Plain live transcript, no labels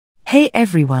Hey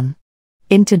everyone!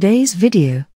 In today's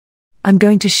video, I'm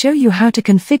going to show you how to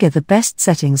configure the best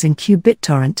settings in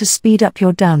qBittorrent to speed up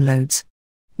your downloads.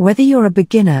 Whether you're a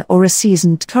beginner or a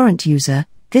seasoned torrent user,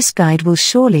 this guide will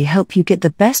surely help you get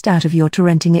the best out of your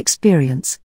torrenting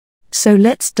experience. So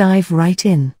let's dive right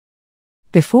in.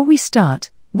 Before we start,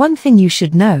 one thing you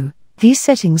should know, these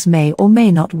settings may or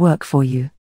may not work for you.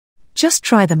 Just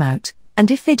try them out, and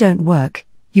if they don't work,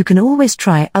 you can always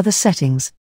try other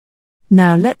settings.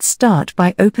 Now let's start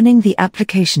by opening the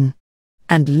application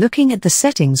and looking at the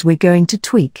settings we're going to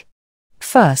tweak.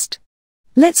 First,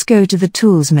 let's go to the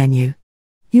Tools menu.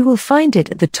 You will find it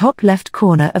at the top left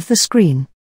corner of the screen.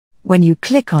 When you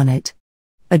click on it,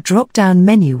 a drop-down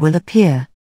menu will appear.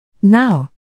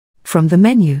 Now, from the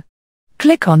menu,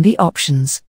 click on the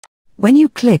Options. When you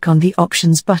click on the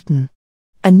Options button,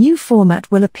 a new format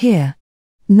will appear.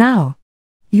 Now,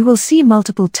 you will see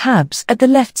multiple tabs at the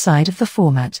left side of the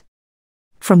format.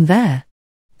 From there,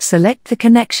 select the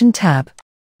Connection tab.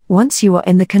 Once you are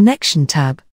in the Connection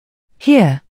tab,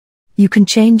 here, you can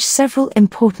change several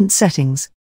important settings.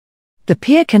 The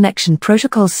peer connection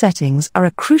protocol settings are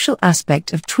a crucial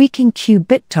aspect of tweaking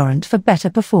qBittorrent for better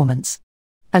performance.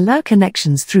 Allow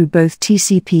connections through both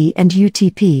TCP and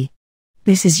UTP.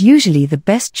 This is usually the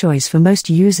best choice for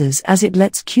most users as it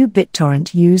lets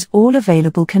qBittorrent use all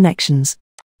available connections.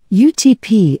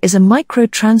 UTP is a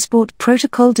microtransport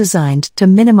protocol designed to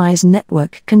minimize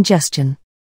network congestion.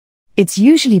 It's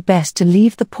usually best to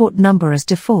leave the port number as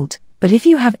default, but if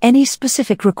you have any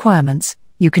specific requirements,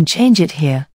 you can change it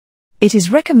here. It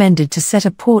is recommended to set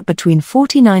a port between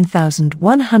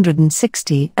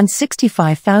 49,160 and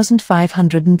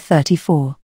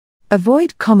 65,534.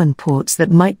 Avoid common ports that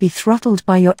might be throttled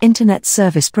by your internet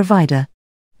service provider.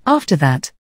 After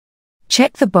that,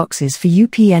 check the boxes for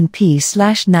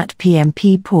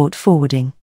UPnP/NATPMP port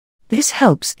forwarding. This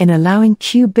helps in allowing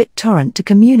qBittorrent to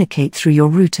communicate through your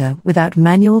router without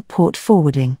manual port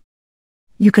forwarding.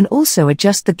 You can also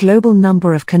adjust the global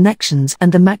number of connections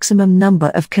and the maximum number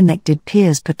of connected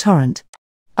peers per torrent.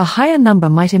 A higher number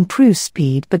might improve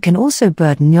speed but can also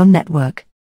burden your network.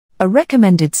 A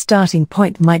recommended starting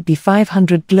point might be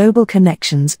 500 global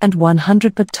connections and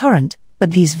 100 per torrent,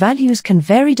 but these values can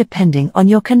vary depending on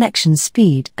your connection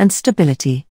speed and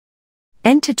stability.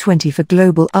 Enter 20 for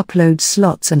global upload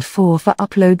slots and 4 for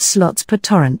upload slots per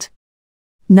torrent.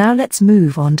 Now let's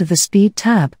move on to the Speed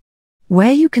tab,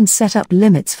 where you can set up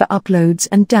limits for uploads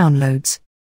and downloads.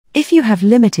 If you have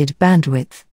limited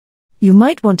bandwidth, you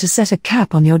might want to set a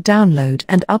cap on your download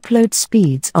and upload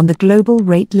speeds on the global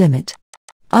rate limit.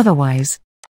 Otherwise,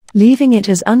 leaving it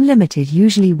as unlimited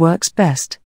usually works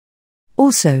best.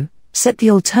 Also, set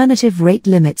the alternative rate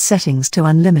limit settings to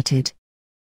unlimited.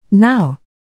 Now,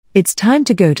 it's time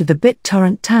to go to the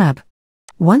BitTorrent tab.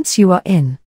 Once you are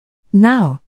in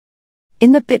the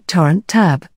BitTorrent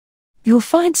tab, you'll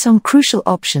find some crucial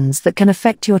options that can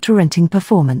affect your torrenting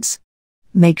performance.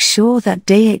 Make sure that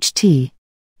DHT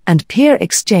and peer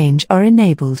exchange are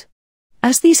enabled,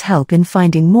 as these help in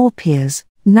finding more peers.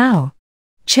 Now,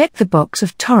 check the box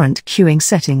of torrent queuing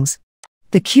settings.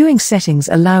 The queuing settings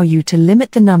allow you to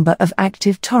limit the number of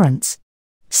active torrents.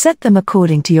 Set them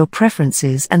according to your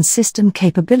preferences and system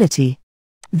capability.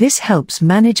 This helps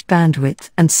manage bandwidth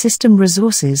and system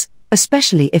resources,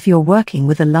 especially if you're working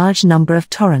with a large number of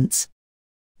torrents.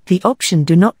 The option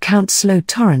 "Do not count slow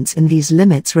torrents" in these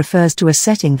limits refers to a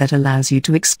setting that allows you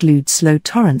to exclude slow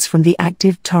torrents from the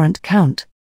active torrent count.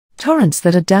 Torrents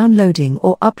that are downloading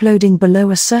or uploading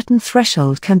below a certain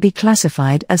threshold can be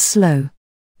classified as slow.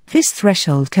 This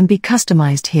threshold can be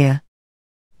customized here.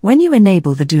 When you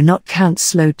enable the "Do not count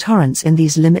slow torrents" in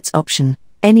these limits option,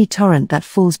 any torrent that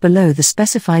falls below the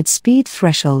specified speed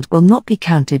threshold will not be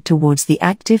counted towards the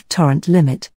active torrent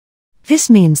limit. This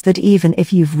means that even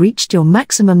if you've reached your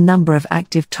maximum number of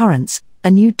active torrents,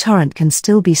 a new torrent can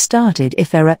still be started if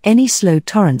there are any slow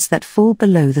torrents that fall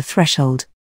below the threshold.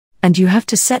 And you have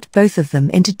to set both of them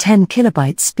into 10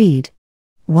 kilobyte speed.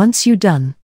 Once you're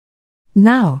done,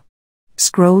 now,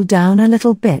 scroll down a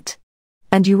little bit,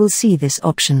 and you will see this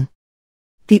option.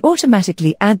 The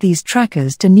automatically add these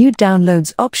trackers to new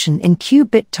downloads option in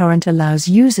qBittorrent allows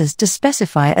users to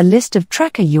specify a list of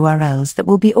tracker URLs that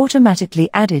will be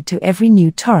automatically added to every new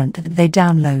torrent that they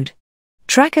download.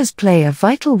 Trackers play a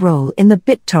vital role in the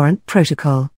BitTorrent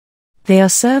protocol. They are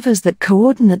servers that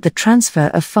coordinate the transfer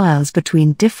of files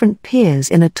between different peers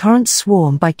in a torrent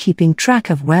swarm by keeping track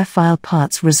of where file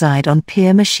parts reside on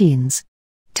peer machines.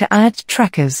 To add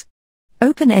trackers,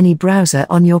 open any browser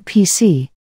on your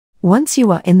PC. Once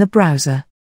you are in the browser,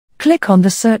 click on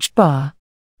the search bar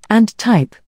and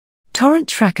type torrent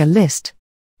tracker list.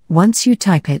 Once you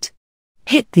type it,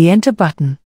 hit the enter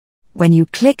button. When you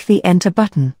click the Enter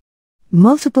button,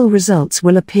 multiple results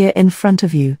will appear in front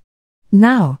of you.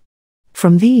 Now,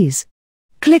 from these,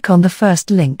 click on the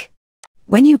first link.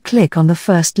 When you click on the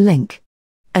first link,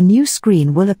 a new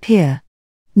screen will appear.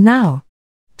 Now,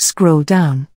 scroll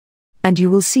down, and you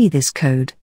will see this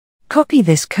code. Copy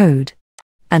this code,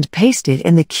 and paste it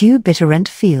in the qBittorrent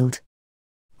field.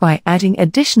 By adding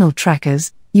additional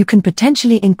trackers, you can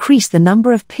potentially increase the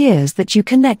number of peers that you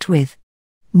connect with.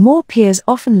 More peers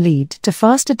often lead to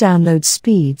faster download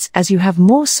speeds as you have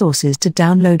more sources to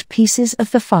download pieces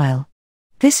of the file.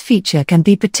 This feature can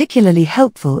be particularly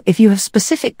helpful if you have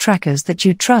specific trackers that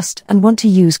you trust and want to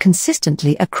use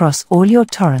consistently across all your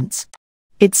torrents.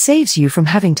 It saves you from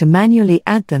having to manually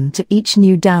add them to each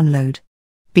new download.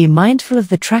 Be mindful of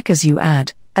the trackers you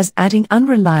add, as adding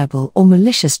unreliable or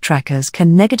malicious trackers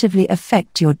can negatively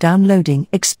affect your downloading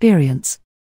experience.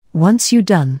 Once you're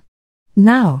done,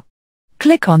 now,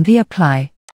 click on the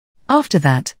Apply. After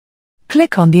that,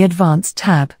 click on the Advanced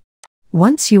tab.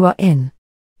 Once you are in,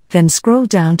 then scroll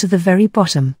down to the very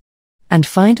bottom and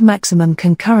find Maximum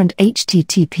Concurrent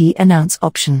HTTP Announce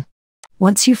option.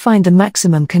 Once you find the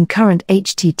Maximum Concurrent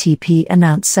HTTP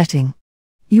Announce setting,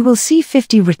 you will see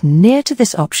 50 written near to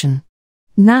this option.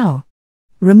 Now,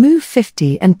 remove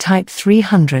 50 and type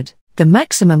 300. The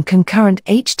Maximum Concurrent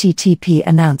HTTP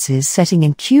Announces setting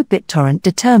in qBittorrent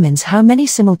determines how many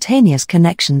simultaneous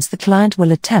connections the client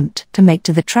will attempt to make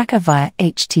to the tracker via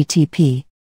HTTP.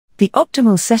 The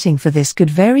optimal setting for this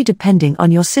could vary depending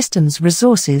on your system's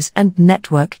resources and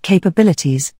network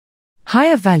capabilities.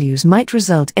 Higher values might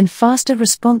result in faster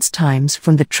response times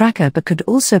from the tracker but could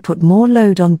also put more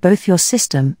load on both your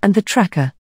system and the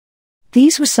tracker.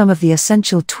 These were some of the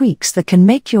essential tweaks that can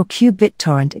make your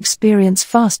qBittorrent experience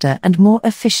faster and more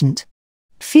efficient.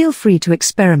 Feel free to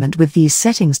experiment with these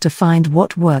settings to find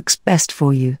what works best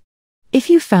for you. If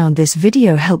you found this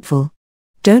video helpful,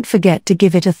 don't forget to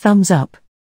give it a thumbs up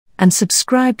and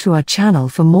subscribe to our channel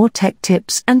for more tech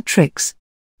tips and tricks.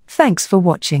 Thanks for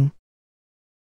watching.